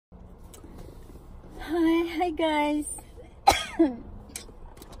Hi guys. You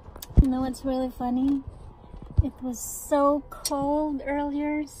know what's really funny? It was so cold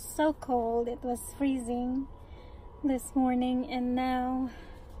earlier, so cold. It was freezing this morning, and now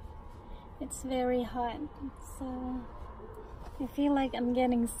it's very hot. So I feel like I'm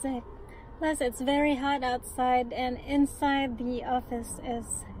getting sick. Plus, it's very hot outside, and inside the office is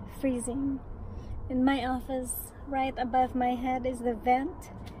freezing. In my office, right above my head is the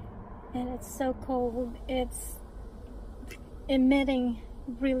vent, and it's so cold. It's emitting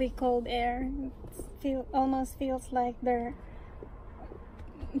really cold air. It almost feels like they're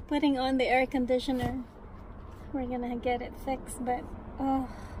putting on the air conditioner. We're gonna get it fixed, but oh,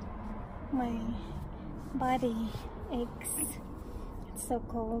 my body aches. It's so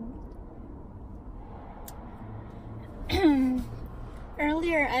cold.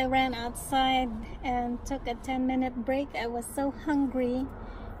 Earlier I ran outside and took a 10-minute break. I was so hungry,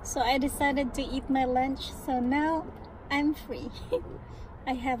 so I decided to eat my lunch. So now I'm free.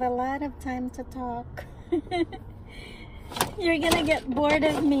 I have a lot of time to talk. You're gonna get bored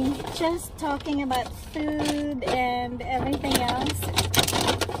of me just talking about food and everything else.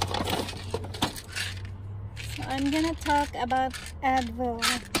 So I'm gonna talk about Advil.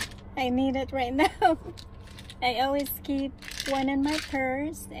 I need it right now. I always keep one in my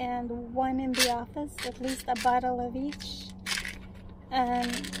purse and one in the office, at least a bottle of each.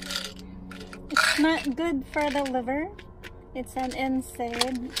 It's not good for the liver. It's an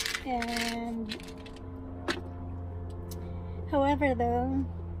NSAID, and however though,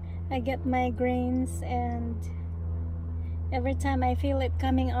 I get migraines, and every time I feel it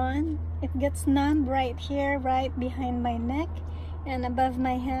coming on, it gets numb right here, right behind my neck and above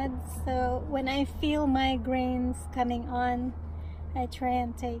my head. So when I feel migraines coming on, I try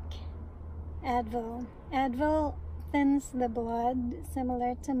and take Advil. Advil thins the blood,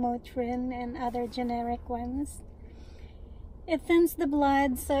 similar to Motrin and other generic ones. It thins the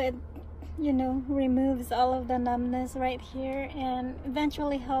blood, so it, removes all of the numbness right here and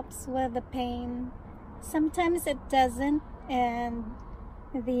eventually helps with the pain. Sometimes it doesn't, and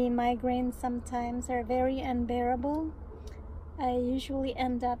the migraines sometimes are very unbearable. I usually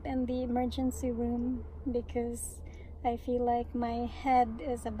end up in the emergency room because I feel like my head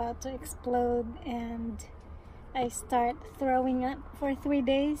is about to explode, and I start throwing up for 3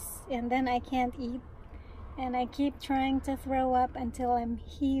 days, and then I can't eat. And I keep trying to throw up until I'm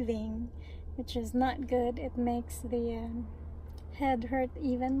heaving, which is not good. It makes the head hurt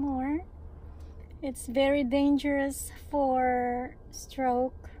even more. It's very dangerous for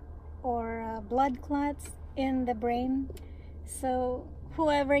stroke or blood clots in the brain. So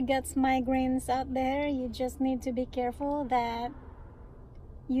whoever gets migraines out there, you just need to be careful that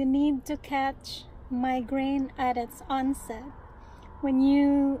you need to catch migraine at its onset. When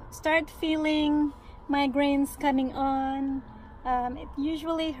you start feeling migraines coming on, it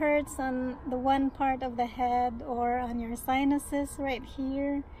usually hurts on the one part of the head or on your sinuses right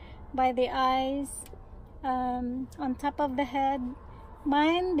here, by the eyes, on top of the head.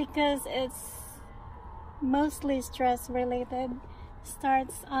 Mine, because it's mostly stress related,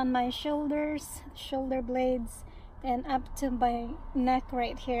 starts on my shoulders, shoulder blades, and up to my neck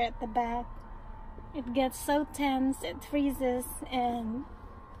right here at the back. It gets so tense, it freezes, and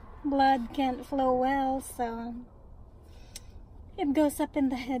blood can't flow well, so it goes up in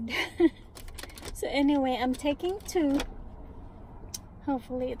the head. So anyway, I'm taking 2.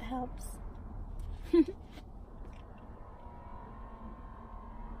 Hopefully it helps.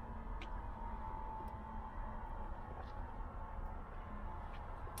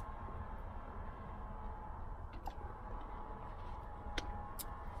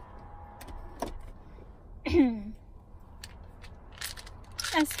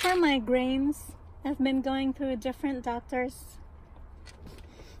 As for migraines, I've been going through different doctors,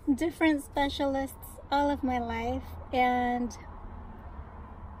 different specialists all of my life, and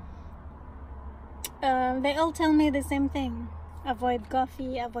they all tell me the same thing. Avoid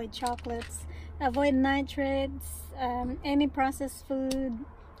coffee, avoid chocolates, avoid nitrates, any processed food,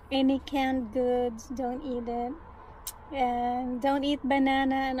 any canned goods, don't eat it, and don't eat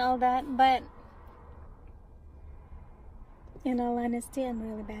banana and all that. But in all honesty, I'm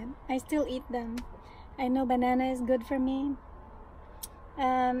really bad. I still eat them. I know banana is good for me.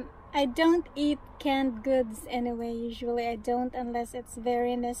 I don't eat canned goods anyway. Usually I don't, unless it's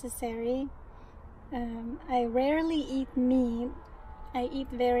very necessary. I rarely eat meat. I eat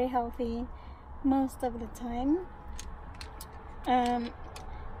very healthy most of the time.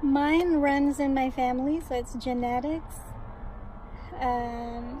 Mine runs in my family, so it's genetics.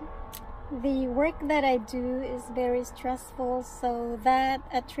 the work that I do is very stressful, so that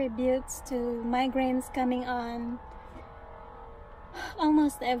attributes to migraines coming on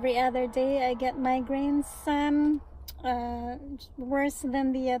almost every other day. I get migraines, some worse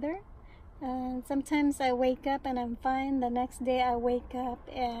than the other. Sometimes I wake up and I'm fine. The next day I wake up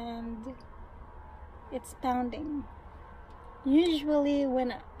and it's pounding. Usually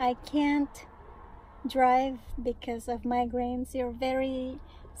when I can't drive because of migraines, you're very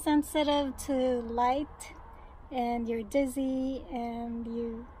sensitive to light and you're dizzy and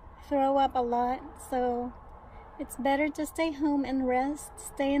you throw up a lot. So it's better to stay home and rest,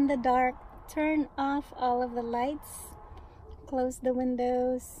 stay in the dark, turn off all of the lights, close the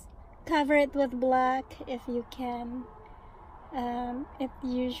windows, cover it with black if you can. It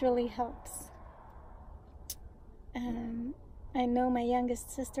usually helps. I know my youngest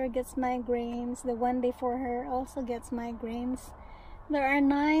sister gets migraines. The one before her also gets migraines. There are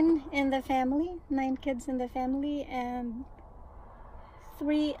 9 in the family, 9 kids in the family, and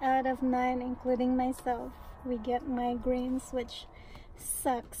 3 out of 9, including myself, we get migraines, which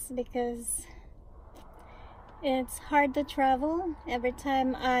sucks because it's hard to travel. Every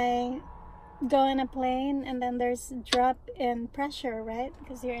time I go on a plane and then there's a drop in pressure, right?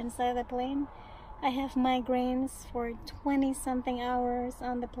 Because you're inside the plane. I have migraines for 20 something hours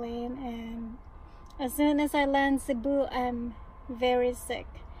on the plane, and as soon as I land Cebu, I'm very sick.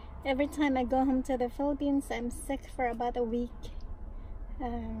 Every time I go home to the Philippines, I'm sick for about a week.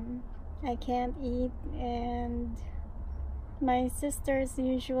 I can't eat, and my sisters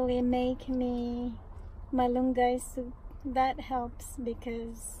usually make me malunggay soup. That helps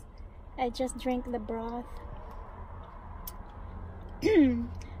because I just drink the broth.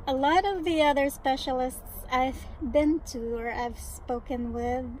 A lot of the other specialists I've been to or I've spoken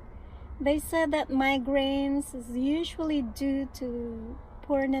with, they said that migraines is usually due to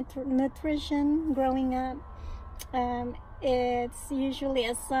poor nutrition growing up. It's usually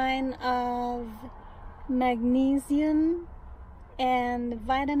a sign of magnesium and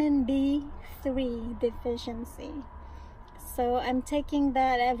vitamin B3 deficiency. So I'm taking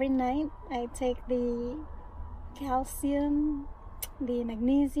that every night. I take the calcium, the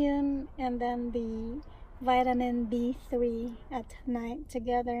magnesium, and then the vitamin B3 at night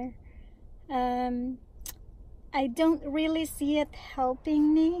together. I don't really see it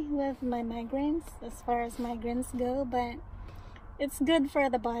helping me with my migraines as far as migraines go, but it's good for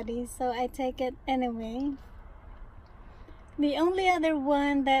the body, so I take it anyway. The only other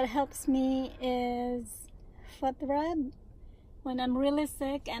one that helps me is foot rub. When I'm really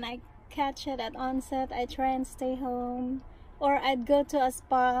sick and I catch it at onset, I try and stay home, or I'd go to a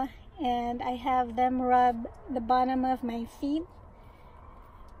spa and I have them rub the bottom of my feet,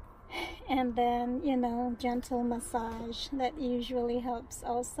 and then, you know, gentle massage. That usually helps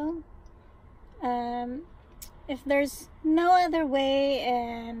also. If there's no other way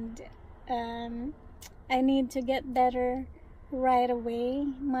and I need to get better right away,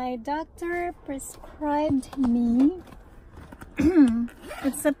 my doctor prescribed me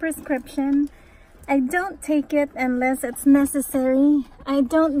it's a prescription. I don't take it unless it's necessary. I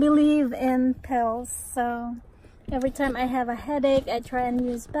don't believe in pills, so every time I have a headache, I try and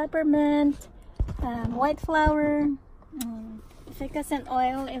use peppermint, white flower, effervescent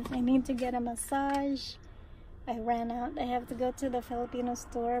oil. If I need to get a massage, I ran out. I have to go to the Filipino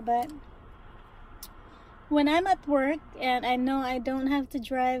store, but when I'm at work and I know I don't have to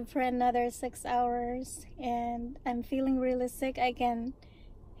drive for another 6 hours and I'm feeling really sick, I can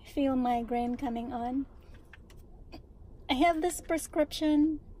feel migraine coming on. I have this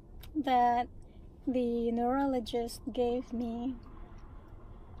prescription that the neurologist gave me.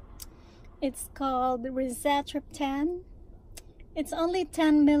 It's called rizatriptan. It's only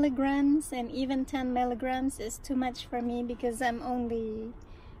 10 milligrams, and even 10 milligrams is too much for me because I'm only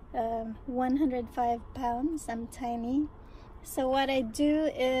 105 pounds. I'm tiny. So what I do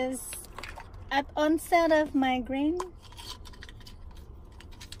is, at onset of migraine,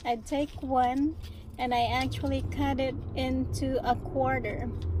 I take one and I actually cut it into a quarter.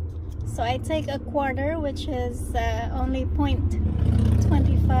 So I take a quarter, which is only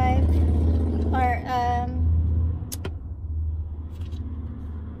 0.25 or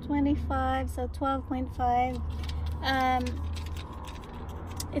 25, so 12.5.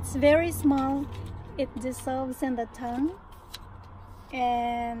 It's very small. It dissolves in the tongue,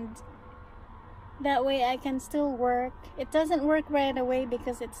 and that way I can still work. It doesn't work right away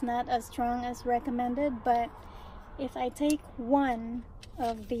because it's not as strong as recommended, but if I take one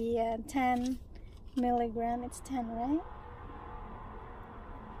of the 10 milligram, it's 10, right?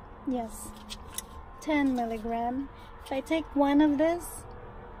 Yes, 10 milligram. If I take one of this,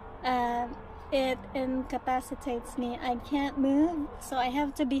 it incapacitates me. I can't move, so I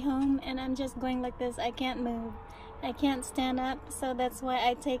have to be home, and I'm just going like this. I can't move, I can't stand up, so that's why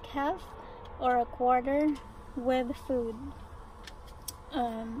I take half or a quarter with food.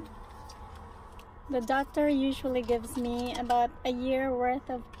 The doctor usually gives me about a year worth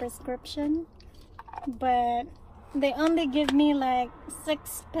of prescription, but they only give me like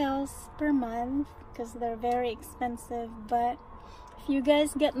 6 pills per month because they're very expensive. But if you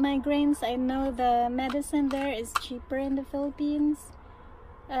guys get migraines, I know the medicine there is cheaper in the Philippines.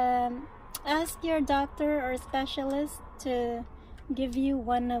 Ask your doctor or specialist to give you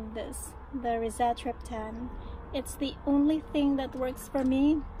one of this, the rizatriptan. It's the only thing that works for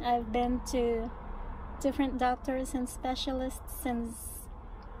me. I've been to different doctors and specialists since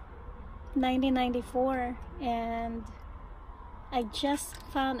 1994, and I just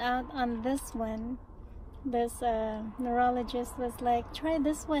found out on this one. This neurologist was like, try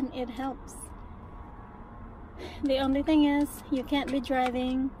this one, it helps. The only thing is, you can't be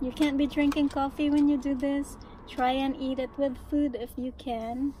driving, you can't be drinking coffee when you do this. Try and eat it with food if you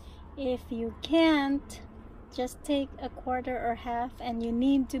can. If you can't, just take a quarter or half, and you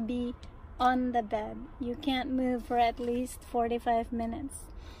need to be on the bed. You can't move for at least 45 minutes.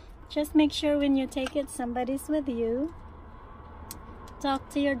 Just make sure when you take it, somebody's with you. Talk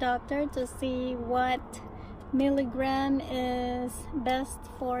to your doctor to see what milligram is best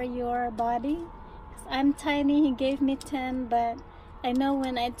for your body. 'Cause I'm tiny, he gave me 10, but I know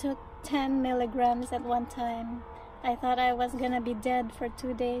when I took 10 milligrams at one time, I thought I was gonna be dead for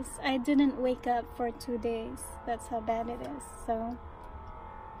 2 days. I didn't wake up for 2 days. That's how bad it is. So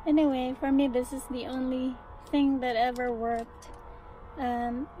anyway, for me, this is the only thing that ever worked.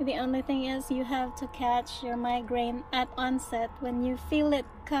 The only thing is, you have to catch your migraine at onset. When you feel it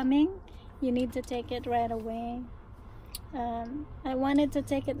coming, you need to take it right away. I wanted to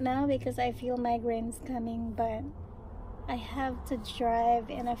take it now because I feel migraines coming, but I have to drive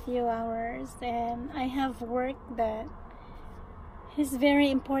in a few hours, and I have work that is very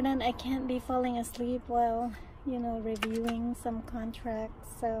important. I can't be falling asleep while, you know, reviewing some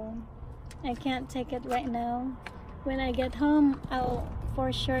contracts, so I can't take it right now. When I get home, I'll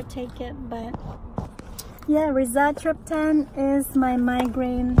for sure take it. But yeah, rizatriptan is my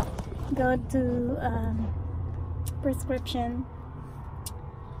migraine go-to prescription.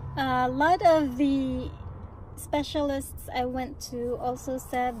 A lot of the specialists I went to also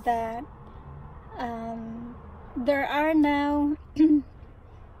said that there are now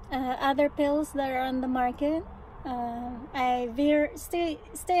other pills that are on the market. I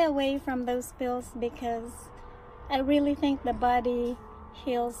stay away from those pills because I really think the body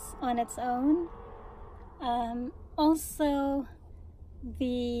heals on its own. Also,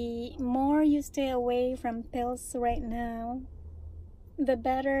 the more you stay away from pills right now, the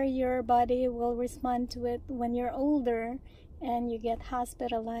better your body will respond to it when you're older and you get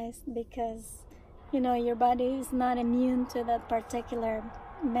hospitalized, because, you know, your body is not immune to that particular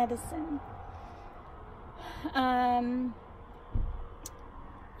medicine.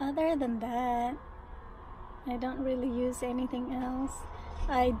 Other than that, I don't really use anything else.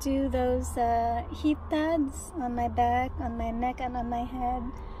 I do those heat pads on my back, on my neck, and on my head.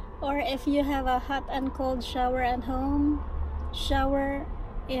 Or if you have a hot and cold shower at home, shower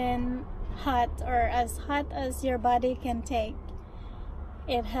in hot or as hot as your body can take.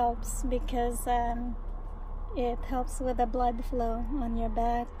 It helps because it helps with the blood flow on your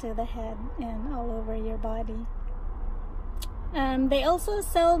back to the head and all over your body. They also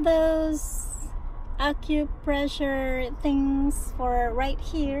sell those acupressure things for right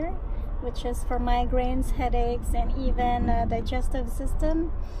here, which is for migraines, headaches, and even digestive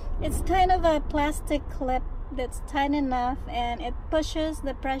system. It's kind of a plastic clip that's tight enough, and it pushes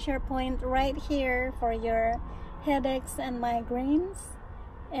the pressure point right here for your headaches and migraines.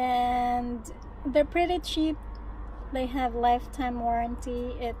 And they're pretty cheap. They have lifetime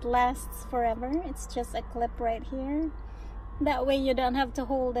warranty. It lasts forever. It's just a clip right here. That way you don't have to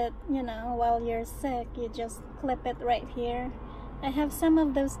hold it, you know, while you're sick. You just clip it right here. I have some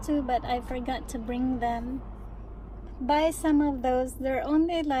of those too, but I forgot to bring them. Buy some of those. They're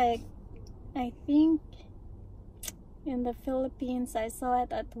only like, I think in the Philippines, I saw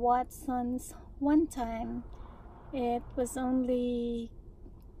it at Watson's one time. It was only,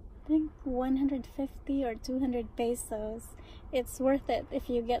 I think, 150 or 200 pesos. It's worth it. If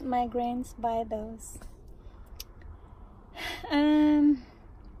you get migraines, buy those.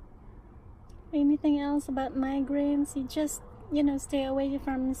 Anything else about migraines? You just, you know, stay away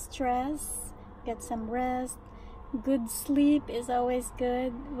from stress, get some rest. Good sleep is always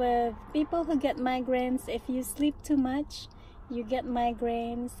good. With people who get migraines, if you sleep too much, you get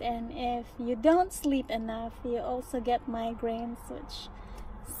migraines, and if you don't sleep enough, you also get migraines, which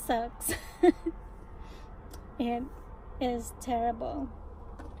sucks. It is terrible.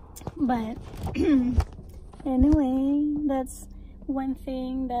 But anyway, that's one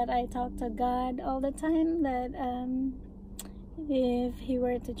thing that I talk to God all the time, that if He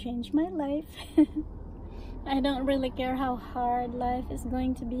were to change my life, I don't really care how hard life is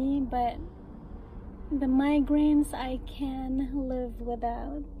going to be, but the migraines I can live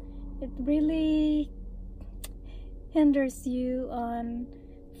without. It really hinders you on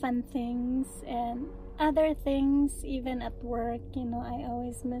fun things and other things, even at work. You know, I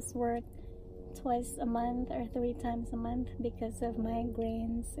always miss work twice a month or 3 times a month because of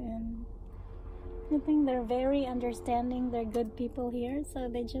migraines, and I think they're very understanding. They're good people here, so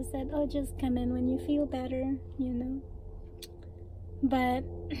they just said, oh, just come in when you feel better, you know. But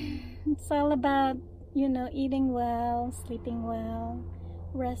it's all about, you know, eating well, sleeping well,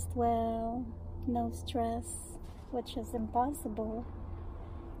 rest well, no stress, which is impossible.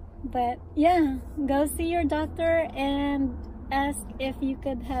 But yeah, go see your doctor and ask if you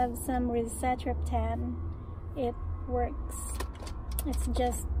could have some rizatriptan. It works. It's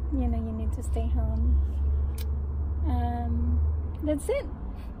just, you know, you need to stay home. That's it.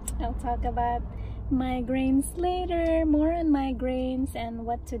 I'll talk about migraines later, more on migraines and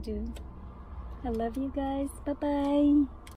what to do. I love you guys. Bye bye.